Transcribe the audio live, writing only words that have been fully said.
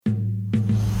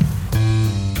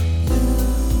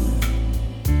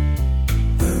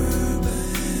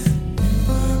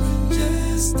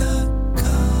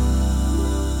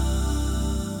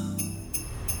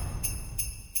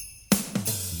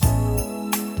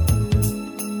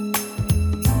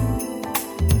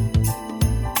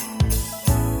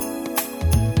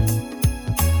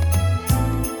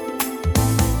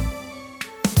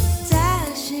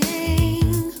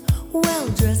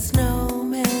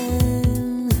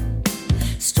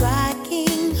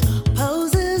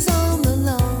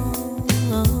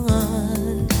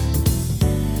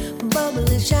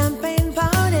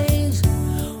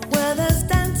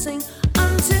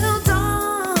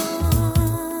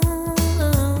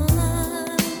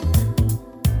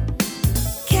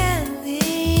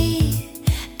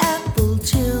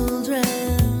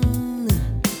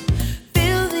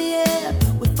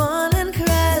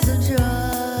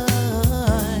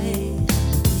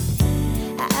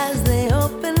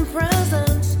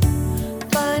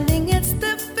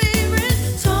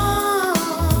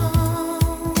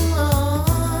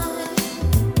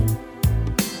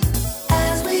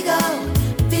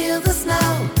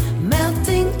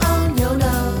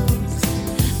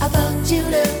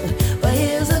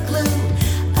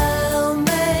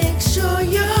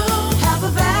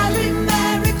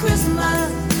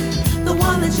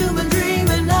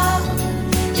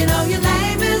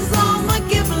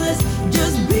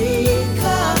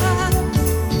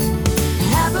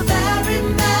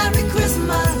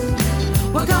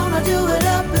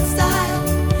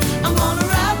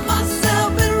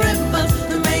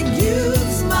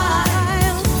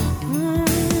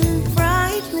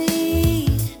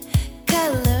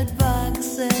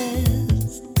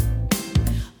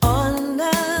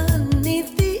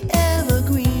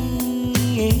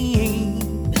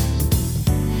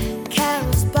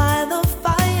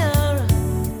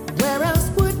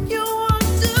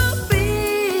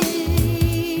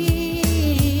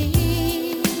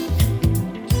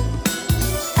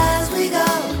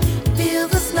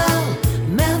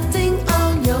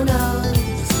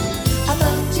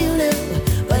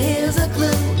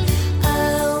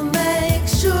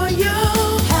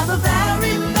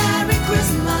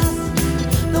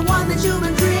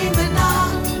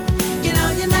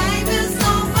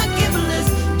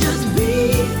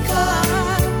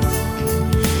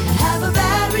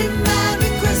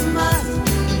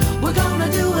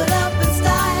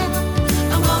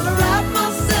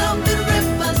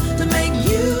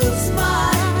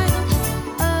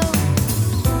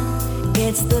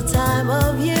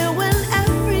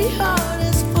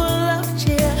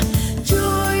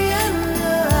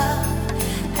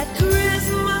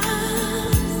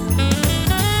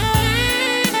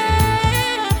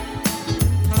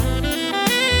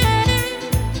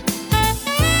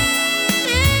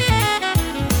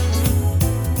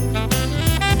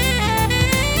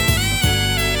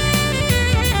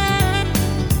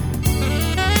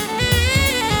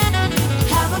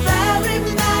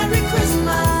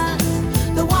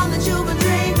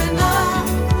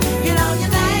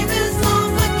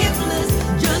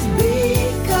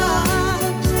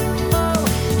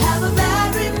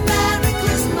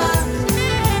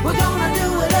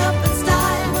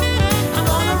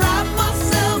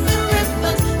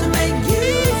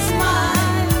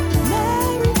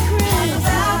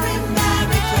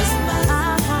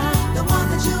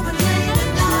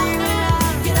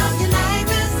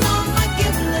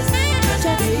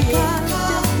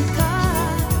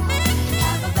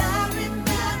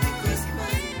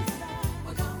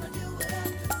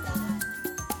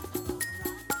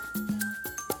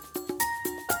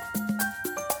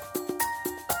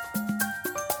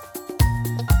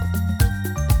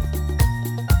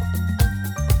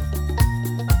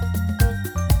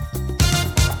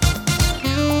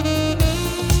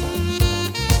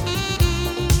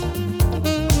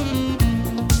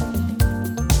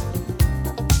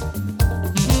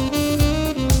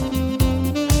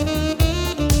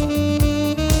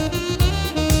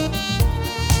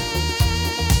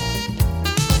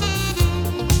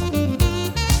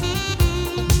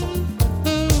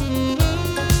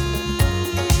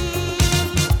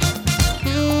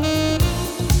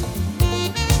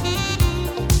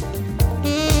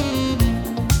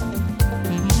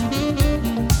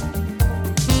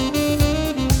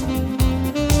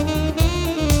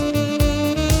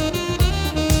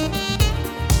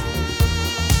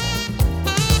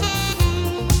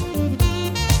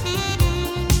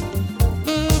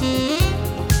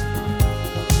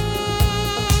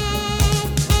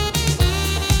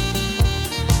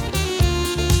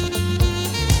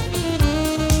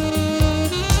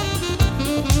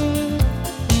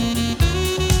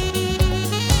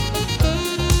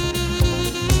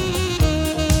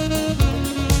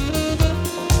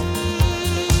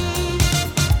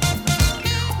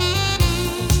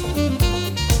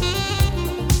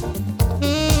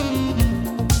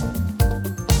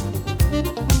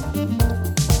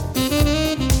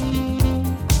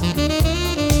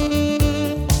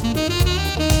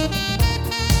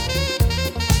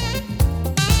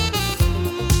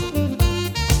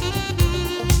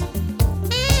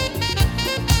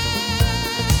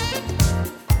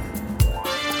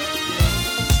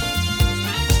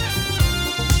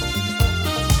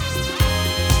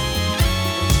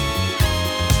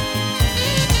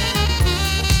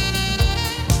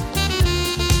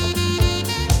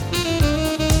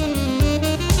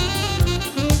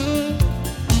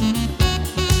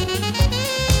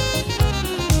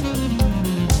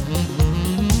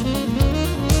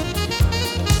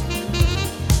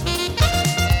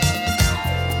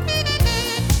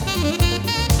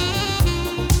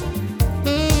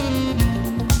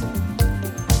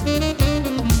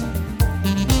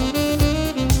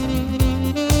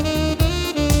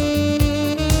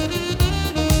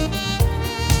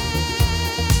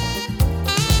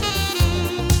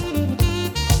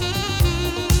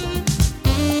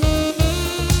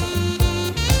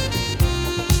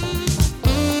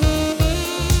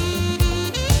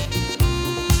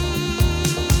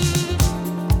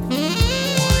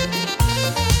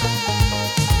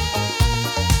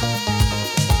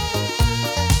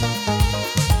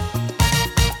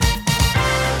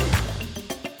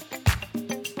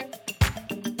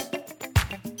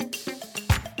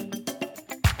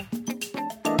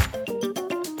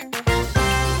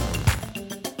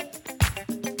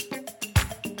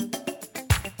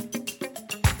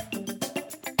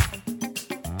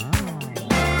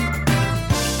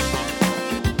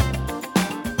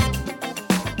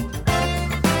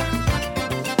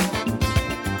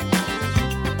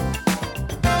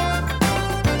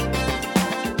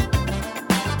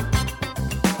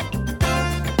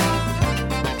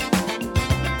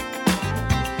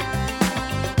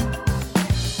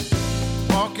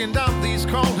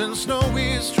and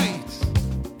snowy streets,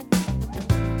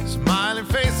 smiling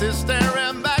faces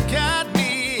staring back at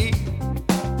me,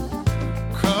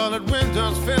 colored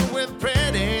windows filled with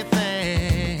pretty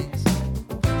things,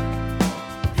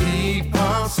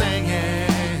 people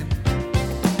singing,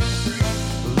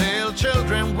 little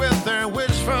children with their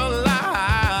wishful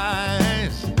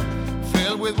eyes,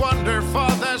 filled with wonder for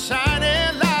the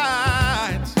shining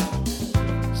lights.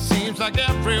 Seems like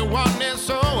everyone is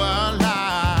so alive.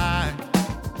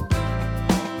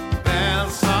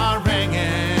 Bells are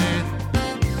ringing,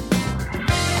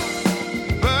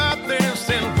 but there's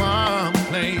still one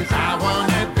place I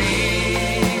wanna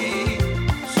be.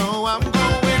 So I'm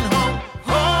going home,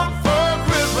 home for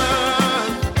Christmas,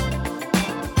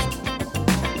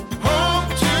 home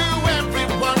to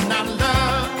everyone I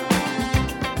love,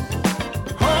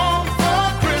 home for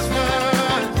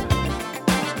Christmas.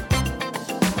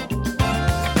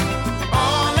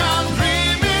 All I'm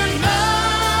dreaming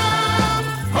of,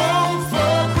 home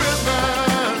for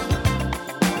Christmas,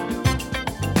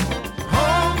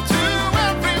 home to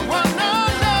everyone I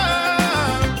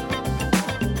love,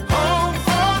 home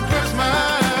for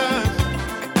Christmas.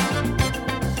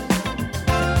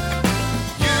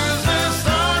 Use the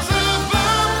stars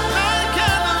above like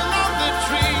candle on the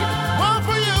tree, one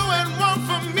for you and one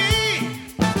for me.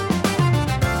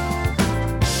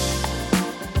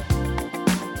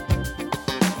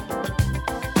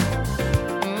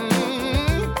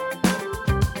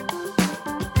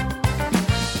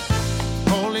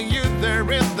 Holding you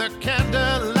there in the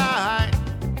candlelight,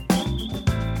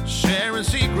 sharing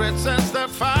secrets as the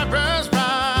fire burns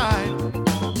bright,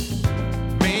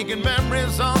 making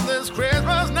memories on this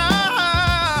Christmas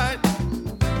night.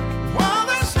 While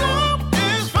the snow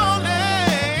is falling,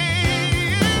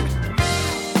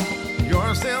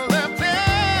 you're still the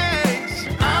place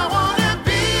I wanna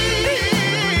be.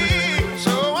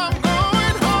 So I'm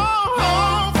going home,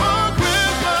 home for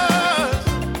Christmas,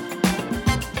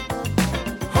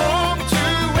 home to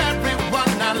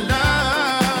everyone I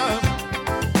love,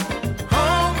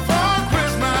 home for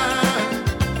Christmas.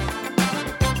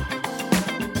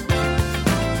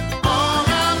 All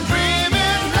I'm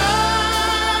dreaming of,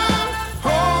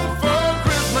 home for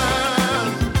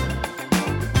Christmas,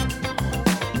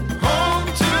 home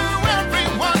to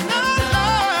everyone I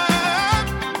love,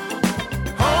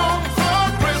 home for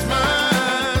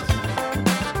Christmas.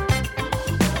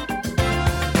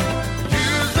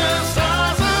 Use the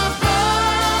stars above,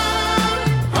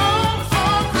 home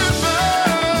for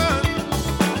Christmas,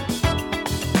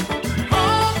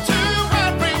 home to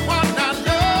everyone I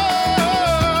love,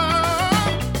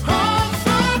 home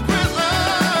for Christmas.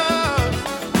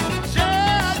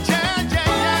 Yeah, yeah, yeah,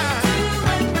 yeah.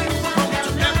 Home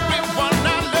to everyone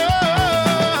I love.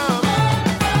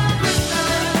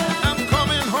 I'm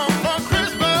coming home for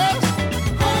Christmas.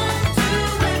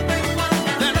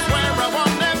 That's where I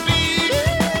wanna be.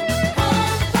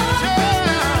 Yeah,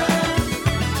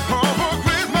 home for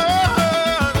Christmas.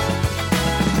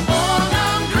 All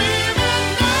I'm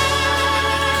dreaming of,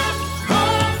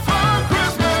 home for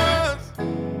Christmas.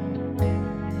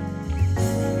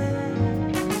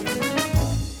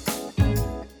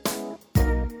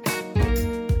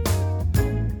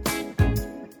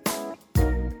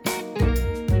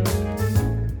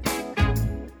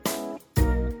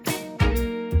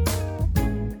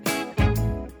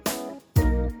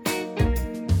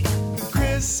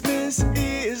 Christmas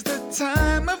is the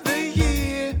time of the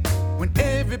year when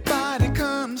everybody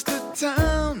comes to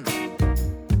town.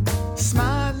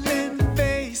 Smiling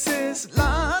faces,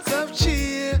 lots of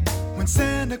cheer when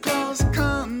Santa Claus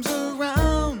comes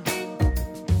around.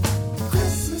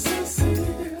 Christmas is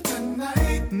here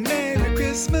tonight. Merry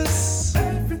Christmas.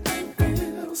 Everything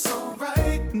feels so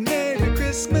right. Merry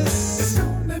Christmas. It's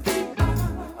gonna be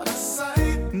out of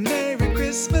sight. Merry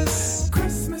Christmas.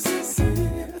 Christmas is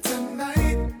here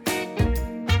tonight.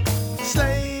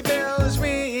 Sleigh bells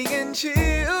ringing,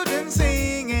 children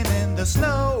singing in the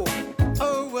snow.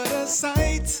 Oh, what a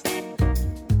sight.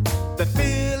 The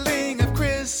feeling of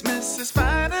Christmas is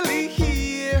finally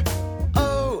here.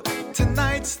 Oh,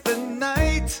 tonight's the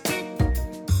night.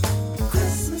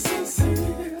 Christmas is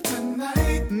here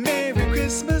tonight. Merry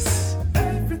Christmas.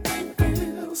 Everything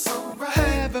feels so right.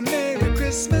 Have a Merry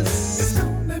Christmas. It's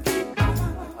gonna be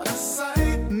out of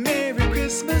sight. Merry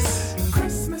Christmas.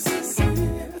 Christmas is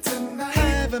here tonight.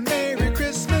 Have a Merry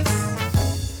Christmas.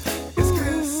 It's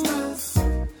Christmas.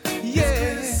 Yeah.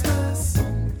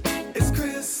 It's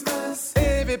Christmas.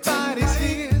 Everybody's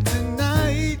here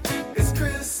tonight. It's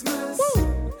Christmas.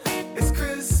 Woo. It's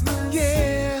Christmas.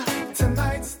 Yeah.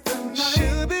 Tonight's the night.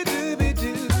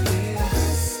 Shooby-dooby-doo. Yeah.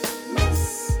 Christmas.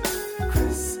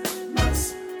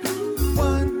 Christmas.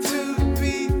 1, 2,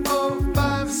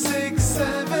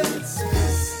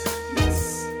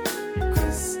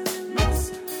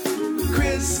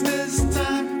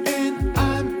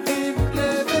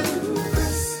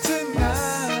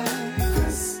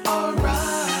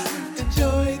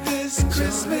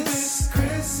 Christmas.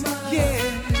 Christmas.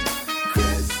 Yeah.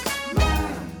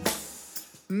 Christmas.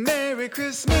 Merry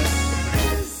Christmas.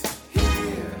 Is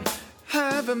here.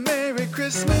 Have a Merry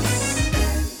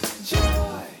Christmas.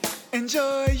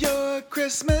 Enjoy your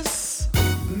Christmas.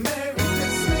 Merry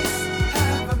Christmas.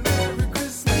 Have a Merry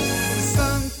Christmas.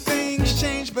 Some things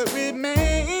change but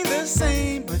remain the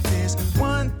same. But there's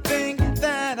one thing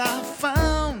that I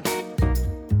found.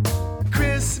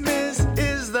 Christmas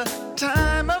is the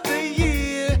time of the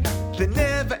year that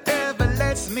never ever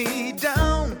lets me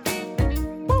down.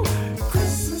 Woo.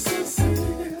 Christmas is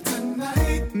here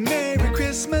tonight. Merry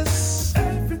Christmas.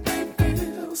 Everything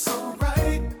feels so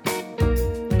right.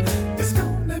 It's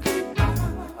gonna be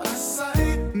a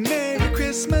sight. Merry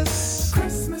Christmas.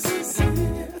 Christmas is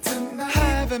here tonight.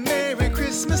 Have a Merry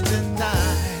Christmas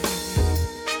tonight.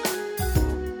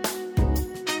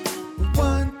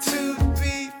 1, 2,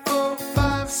 3, 4,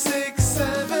 5, 6,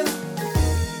 7.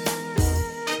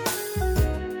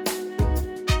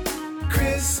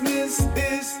 Christmas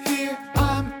is here.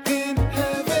 I'm in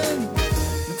heaven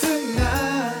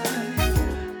tonight.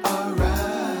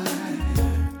 Alright,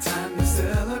 time to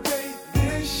celebrate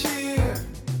this year.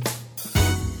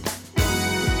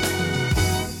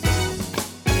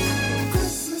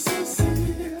 Christmas is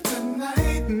here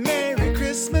tonight. Merry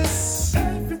Christmas.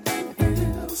 Everything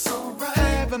feels so right.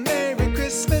 Have a Merry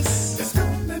Christmas. It's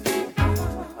gonna be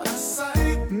a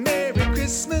sight. Merry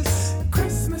Christmas.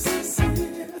 Christmas is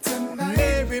here tonight.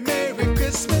 Merry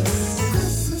Christmas.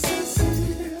 Christmas is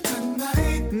here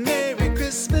tonight. Merry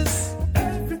Christmas.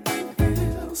 Everything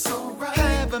feels so right.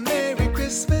 Have a Merry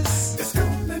Christmas. It's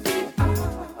gonna be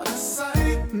a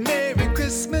sight. Merry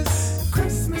Christmas.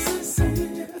 Christmas is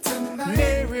here tonight.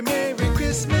 Merry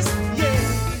Christmas. Yeah.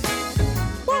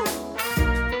 Woo.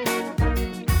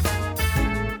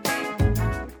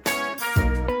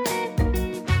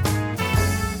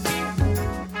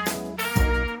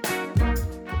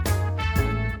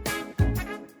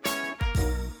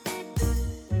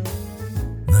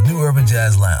 The New Urban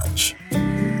Jazz Lounge.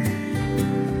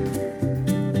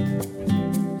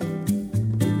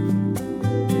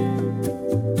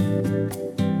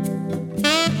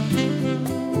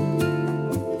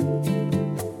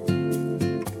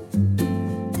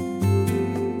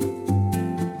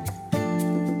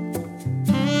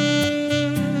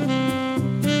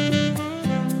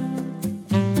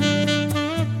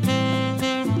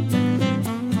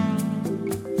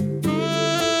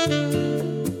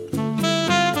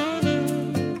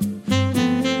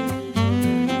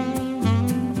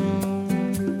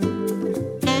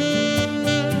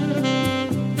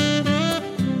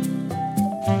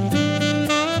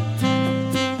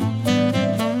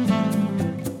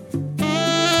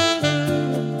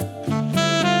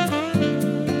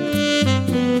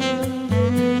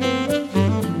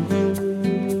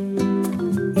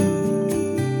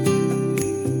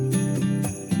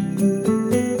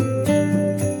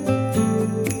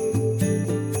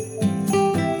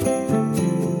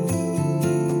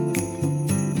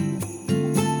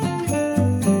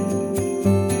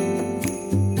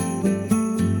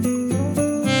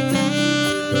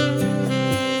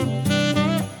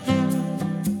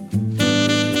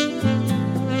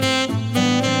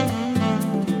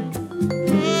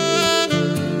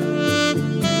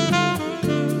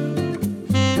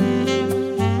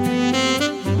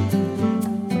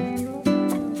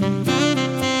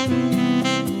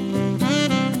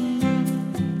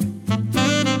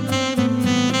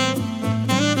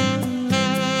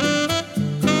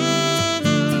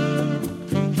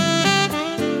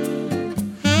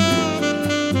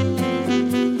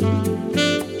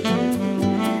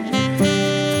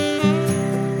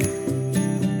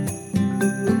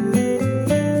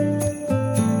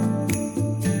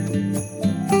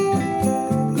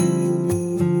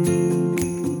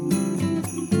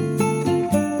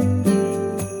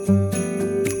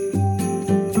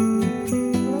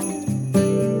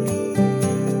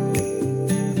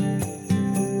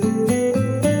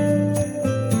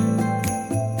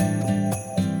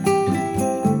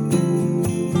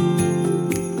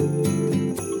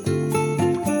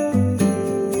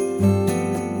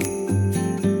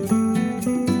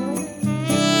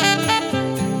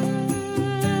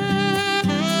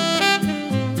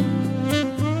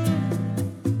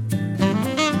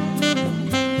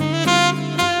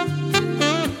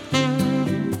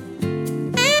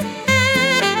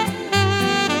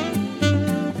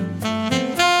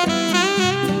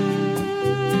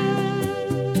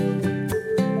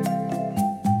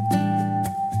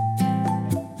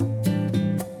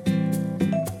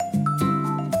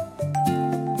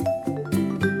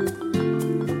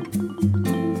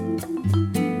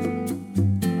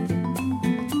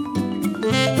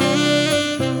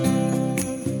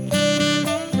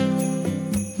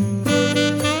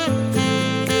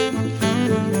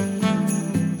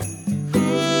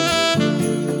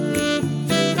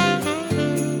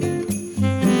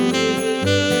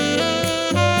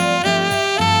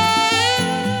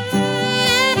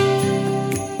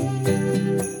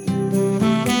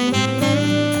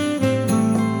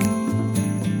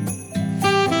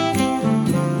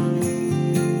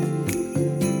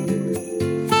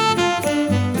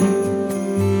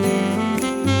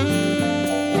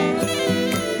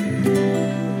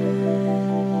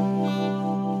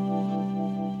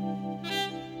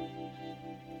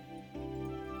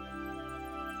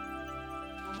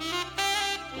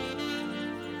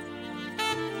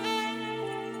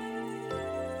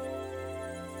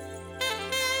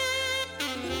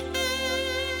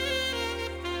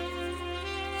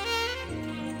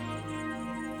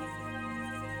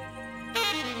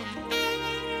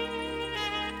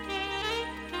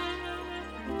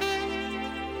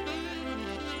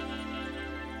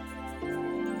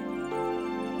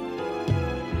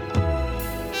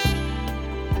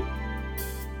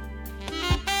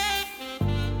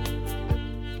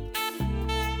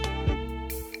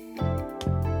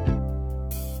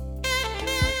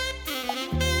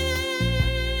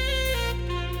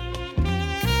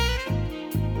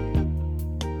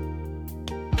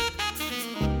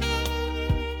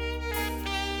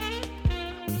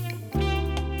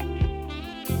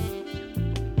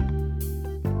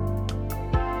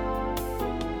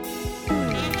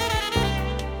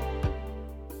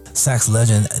 sax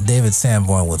legend David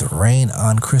Sanborn with Rain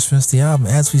on Christmas, the album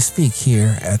as we speak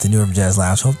here at the New Urban Jazz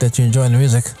Lounge. Hope that you're enjoying the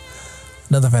music.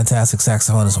 Another fantastic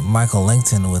saxophonist, Michael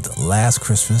Lington with Last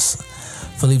Christmas.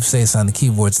 Philippe Stace on the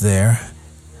keyboards there.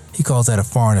 He calls that a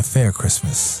foreign affair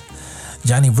Christmas.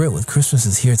 Johnny Britt with Christmas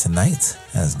is Here Tonight,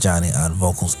 as Johnny on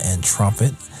vocals and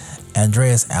trumpet.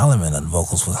 Andreas Alleman on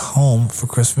vocals with Home for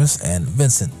Christmas, and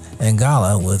Vincent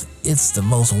Ngala with It's the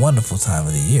Most Wonderful Time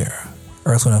of the Year.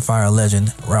 Earth, Wind & Fire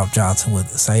legend Ralph Johnson with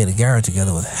Saida Garrett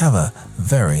together with Have a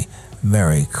Very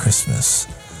Merry Christmas.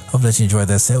 Hope that you enjoyed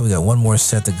that set. We got one more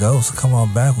set to go, so come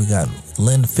on back. We got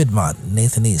Lynne, Fiddemont,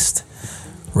 Nathan East,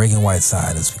 Ragan,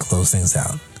 Whiteside as we close things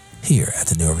out here at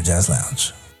the New Urban Jazz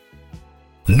Lounge.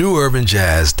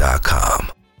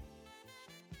 NewUrbanJazz.com